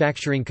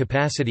manufacturing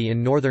capacity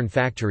in northern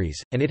factories,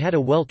 and it had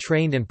a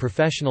well-trained and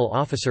professional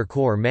officer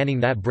corps manning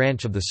that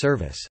branch of the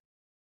service.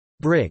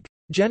 Brig.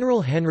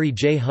 General Henry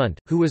J. Hunt,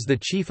 who was the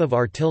Chief of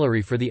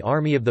Artillery for the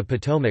Army of the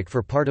Potomac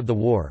for part of the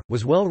war,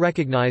 was well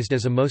recognized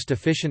as a most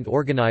efficient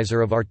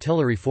organizer of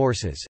artillery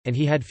forces, and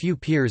he had few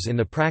peers in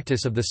the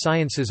practice of the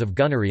sciences of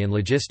gunnery and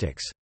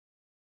logistics.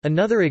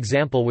 Another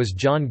example was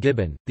John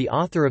Gibbon, the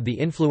author of the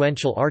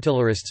influential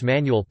Artillerists'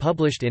 Manual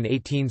published in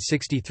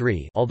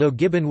 1863, although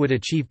Gibbon would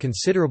achieve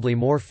considerably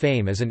more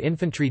fame as an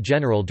infantry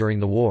general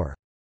during the war.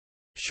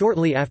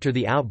 Shortly after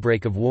the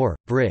outbreak of war,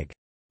 Brig.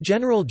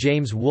 General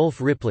James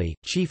Wolfe Ripley,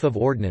 Chief of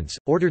Ordnance,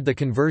 ordered the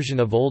conversion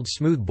of old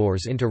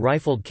smoothbores into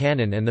rifled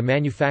cannon and the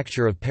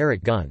manufacture of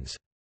Parrott guns.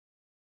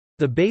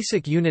 The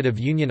basic unit of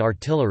Union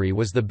artillery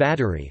was the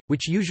battery,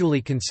 which usually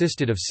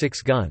consisted of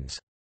 6 guns.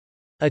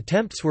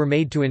 Attempts were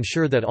made to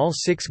ensure that all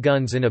 6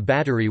 guns in a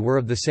battery were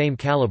of the same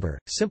caliber,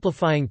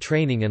 simplifying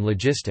training and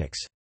logistics.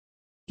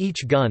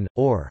 Each gun,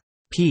 or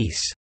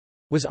piece,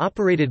 was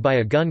operated by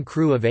a gun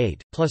crew of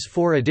 8, plus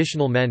 4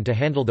 additional men to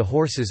handle the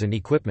horses and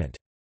equipment.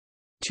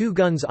 2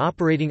 guns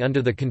operating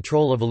under the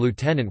control of a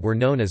lieutenant were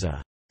known as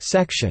a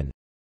section.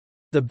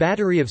 The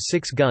battery of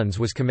 6 guns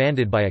was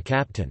commanded by a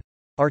captain.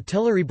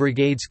 Artillery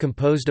brigades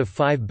composed of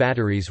 5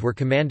 batteries were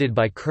commanded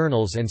by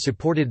colonels and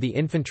supported the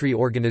infantry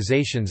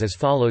organizations as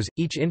follows: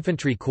 each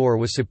infantry corps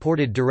was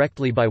supported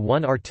directly by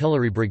 1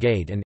 artillery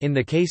brigade and, in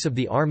the case of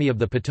the Army of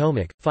the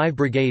Potomac, 5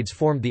 brigades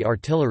formed the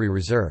artillery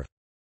reserve.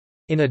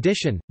 In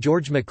addition,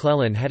 George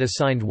McClellan had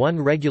assigned 1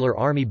 regular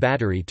Army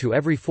battery to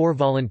every 4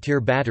 volunteer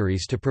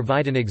batteries to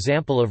provide an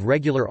example of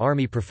regular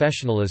Army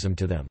professionalism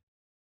to them.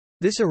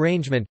 This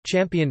arrangement,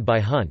 championed by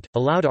Hunt,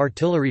 allowed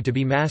artillery to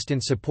be massed in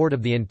support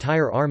of the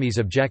entire Army's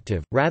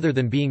objective, rather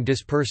than being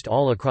dispersed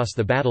all across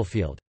the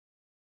battlefield.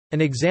 An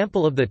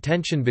example of the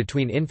tension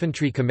between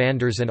infantry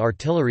commanders and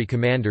artillery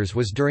commanders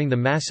was during the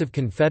massive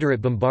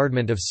Confederate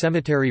bombardment of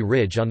Cemetery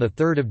Ridge on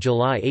 3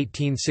 July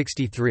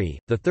 1863,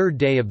 the third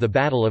day of the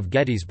Battle of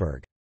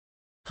Gettysburg.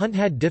 Hunt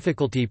had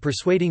difficulty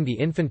persuading the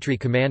infantry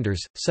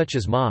commanders, such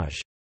as Maj.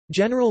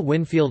 General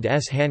Winfield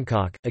S.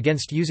 Hancock,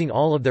 against using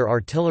all of their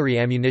artillery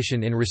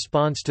ammunition in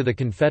response to the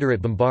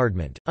Confederate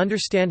bombardment.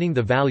 Understanding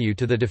the value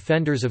to the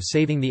defenders of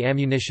saving the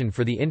ammunition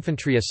for the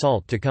infantry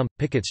assault to come,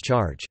 Pickett's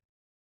charge.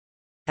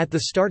 At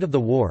the start of the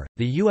war,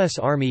 the U.S.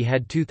 Army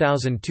had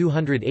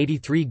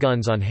 2,283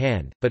 guns on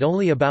hand, but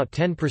only about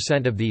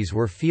 10% of these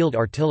were field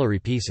artillery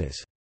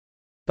pieces.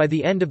 By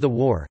the end of the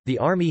war, the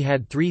Army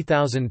had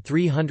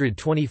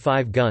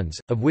 3,325 guns,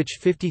 of which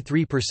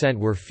 53%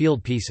 were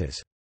field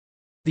pieces.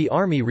 The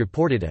Army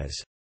reported as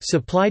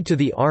supplied to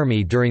the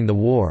Army during the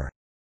war.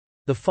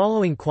 The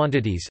following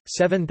quantities: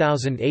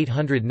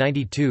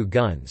 7,892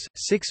 guns,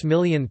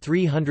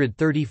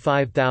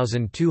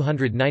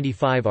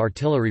 6,335,295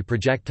 artillery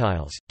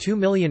projectiles,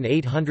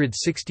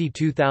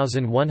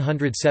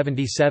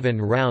 2,862,177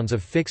 rounds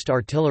of fixed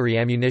artillery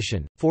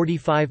ammunition,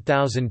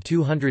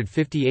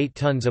 45,258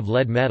 tons of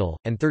lead metal,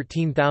 and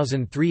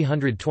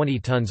 13,320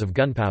 tons of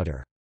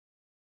gunpowder.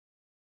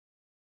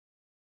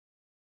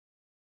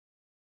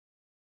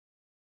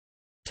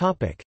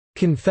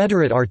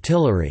 Confederate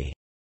artillery.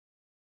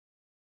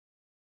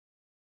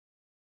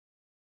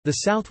 The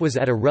South was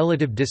at a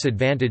relative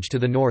disadvantage to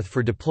the North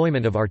for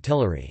deployment of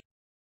artillery.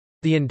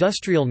 The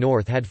industrial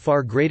North had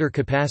far greater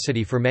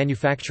capacity for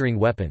manufacturing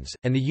weapons,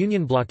 and the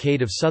Union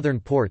blockade of Southern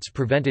ports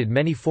prevented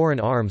many foreign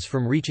arms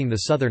from reaching the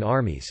Southern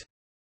armies.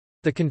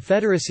 The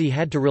Confederacy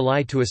had to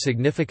rely to a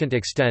significant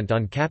extent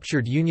on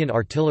captured Union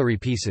artillery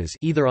pieces,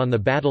 either on the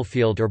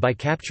battlefield or by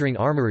capturing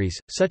armories,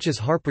 such as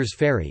Harper's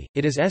Ferry.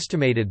 It is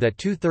estimated that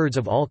 2/3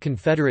 of all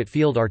Confederate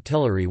field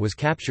artillery was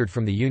captured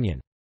from the Union.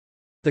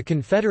 The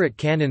Confederate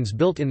cannons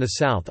built in the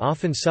South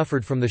often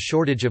suffered from the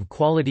shortage of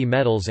quality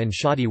metals and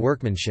shoddy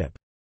workmanship.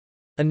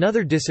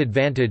 Another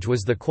disadvantage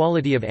was the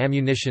quality of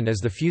ammunition, as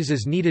the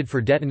fuses needed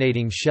for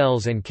detonating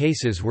shells and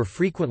cases were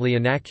frequently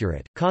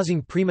inaccurate,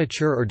 causing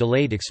premature or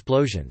delayed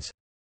explosions.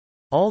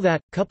 All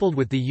that, coupled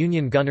with the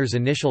Union gunners'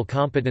 initial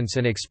competence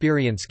and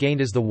experience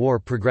gained as the war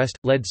progressed,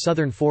 led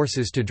Southern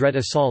forces to dread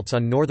assaults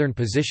on Northern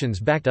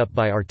positions backed up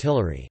by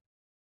artillery.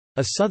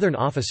 A Southern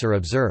officer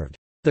observed,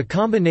 "The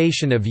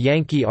combination of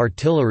Yankee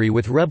artillery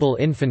with rebel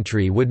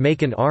infantry would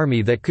make an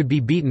army that could be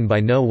beaten by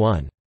no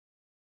one."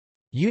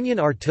 Union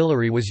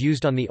artillery was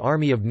used on the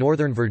Army of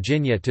Northern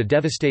Virginia to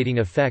devastating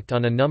effect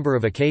on a number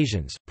of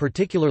occasions,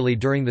 particularly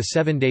during the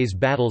 7 Days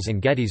Battles in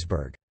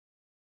Gettysburg.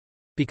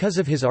 Because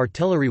of his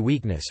artillery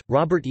weakness,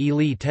 Robert E.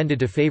 Lee tended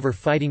to favor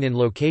fighting in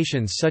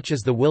locations such as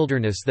the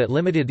Wilderness that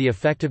limited the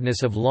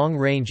effectiveness of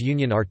long-range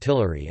Union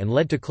artillery and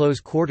led to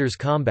close-quarters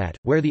combat,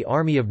 where the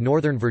Army of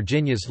Northern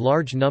Virginia's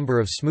large number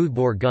of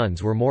smoothbore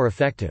guns were more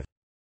effective.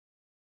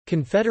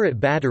 Confederate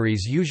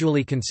batteries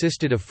usually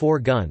consisted of 4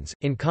 guns,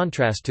 in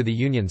contrast to the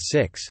Union's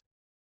 6.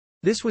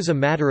 This was a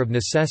matter of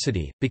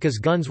necessity, because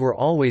guns were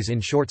always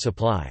in short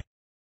supply.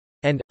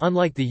 And,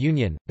 unlike the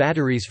Union,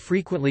 batteries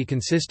frequently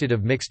consisted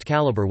of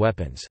mixed-caliber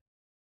weapons.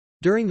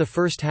 During the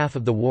first half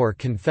of the war,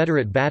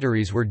 Confederate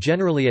batteries were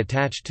generally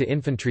attached to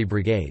infantry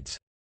brigades.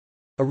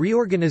 A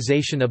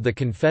reorganization of the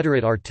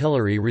Confederate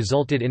artillery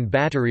resulted in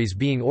batteries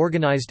being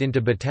organized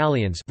into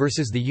battalions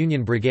versus the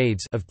Union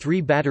brigades of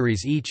 3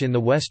 batteries each in the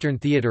western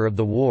theater of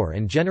the war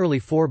and generally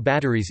 4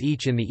 batteries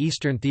each in the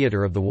eastern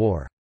theater of the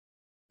war.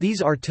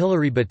 These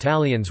artillery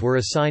battalions were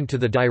assigned to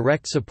the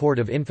direct support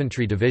of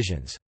infantry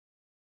divisions.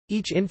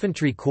 Each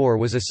infantry corps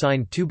was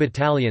assigned 2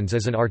 battalions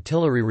as an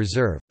artillery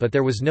reserve, but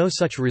there was no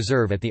such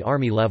reserve at the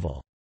Army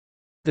level.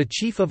 The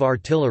Chief of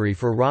Artillery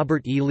for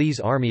Robert E.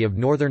 Lee's Army of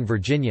Northern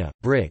Virginia,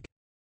 Brig.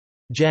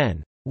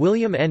 Gen.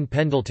 William N.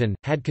 Pendleton,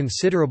 had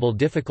considerable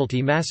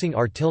difficulty massing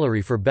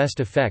artillery for best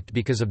effect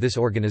because of this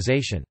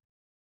organization.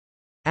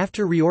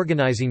 After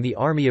reorganizing the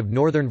Army of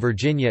Northern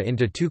Virginia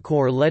into 2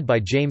 corps led by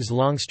James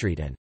Longstreet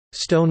and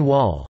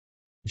Stonewall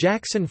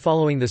Jackson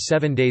following the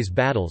 7 Days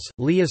Battles,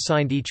 Lee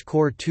assigned each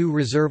corps 2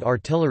 reserve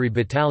artillery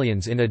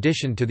battalions in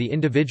addition to the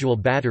individual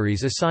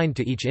batteries assigned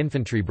to each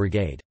infantry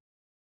brigade.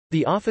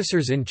 The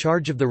officers in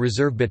charge of the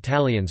reserve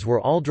battalions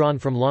were all drawn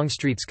from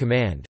Longstreet's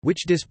command,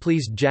 which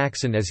displeased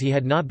Jackson as he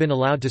had not been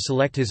allowed to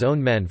select his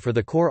own men for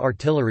the Corps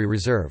Artillery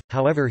Reserve,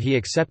 however he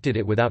accepted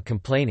it without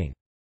complaining.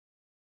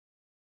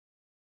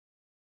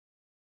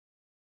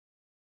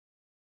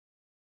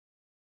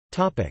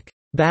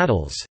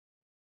 Battles.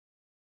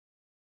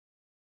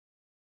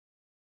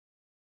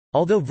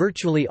 Although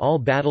virtually all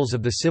battles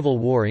of the Civil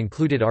War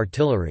included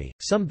artillery,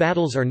 some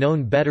battles are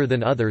known better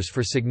than others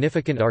for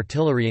significant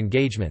artillery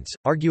engagements,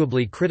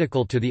 arguably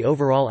critical to the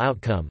overall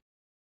outcome.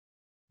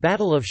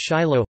 Battle of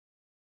Shiloh,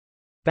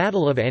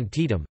 Battle of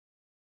Antietam,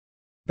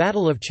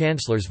 Battle of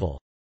Chancellorsville,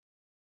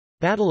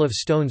 Battle of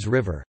Stones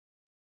River,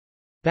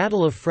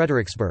 Battle of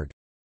Fredericksburg,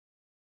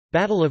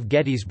 Battle of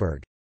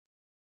Gettysburg,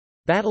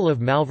 Battle of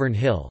Malvern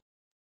Hill,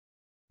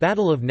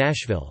 Battle of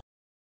Nashville,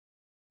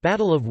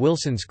 Battle of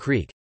Wilson's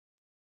Creek,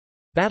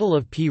 Battle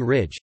of Pea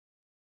Ridge,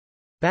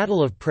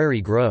 Battle of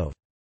Prairie Grove.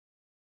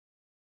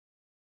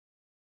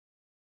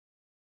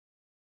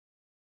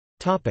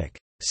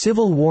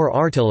 Civil War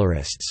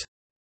artillerists.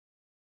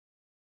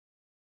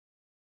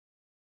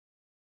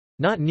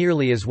 Not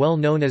nearly as well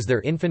known as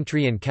their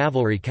infantry and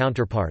cavalry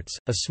counterparts,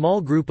 a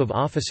small group of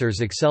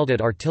officers excelled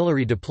at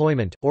artillery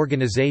deployment,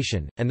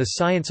 organization, and the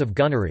science of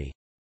gunnery.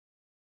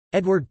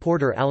 Edward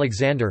Porter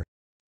Alexander,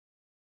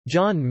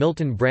 John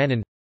Milton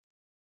Brannan,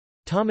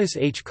 Thomas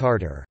H.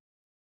 Carter,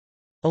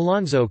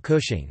 Alonzo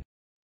Cushing,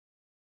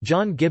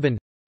 John Gibbon,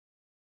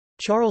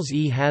 Charles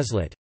E.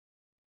 Hazlitt,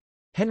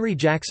 Henry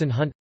Jackson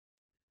Hunt,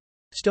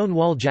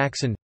 Stonewall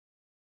Jackson,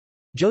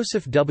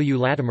 Joseph W.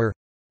 Latimer,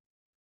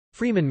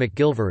 Freeman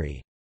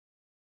McGilvery,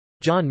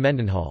 John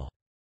Mendenhall,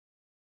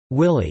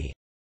 Willie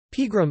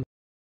Pegram,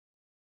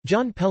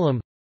 John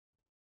Pelham,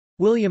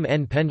 William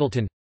N.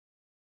 Pendleton,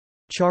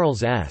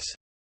 Charles S.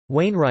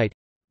 Wainwright,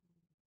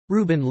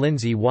 Reuben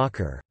Lindsay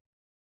Walker.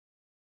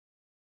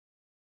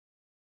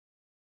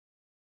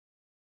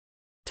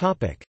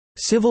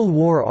 Civil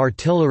War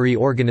artillery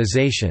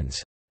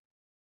organizations.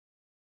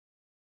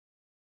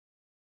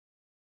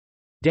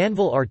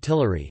 Danville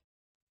Artillery,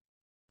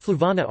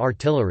 Fluvanna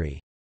Artillery,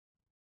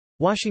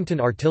 Washington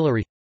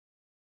Artillery,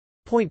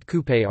 Point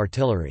Coupe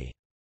Artillery.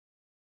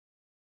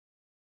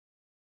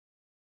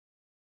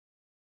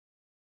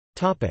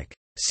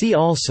 See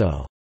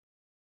also: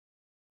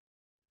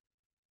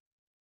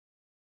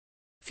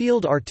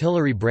 Field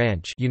Artillery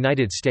Branch,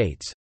 United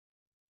States;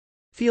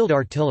 Field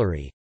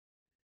Artillery;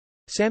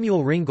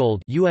 Samuel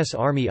Ringgold, U.S.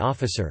 Army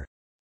officer;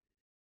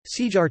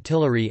 Siege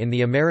artillery in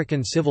the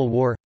American Civil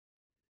War;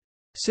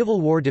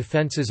 Civil War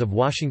defenses of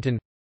Washington;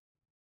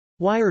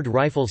 Wired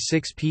rifle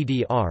 6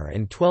 PDR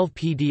and 12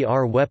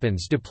 PDR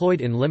weapons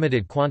deployed in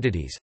limited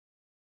quantities;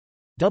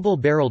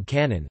 Double-barreled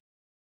cannon.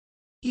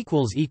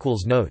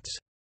 Notes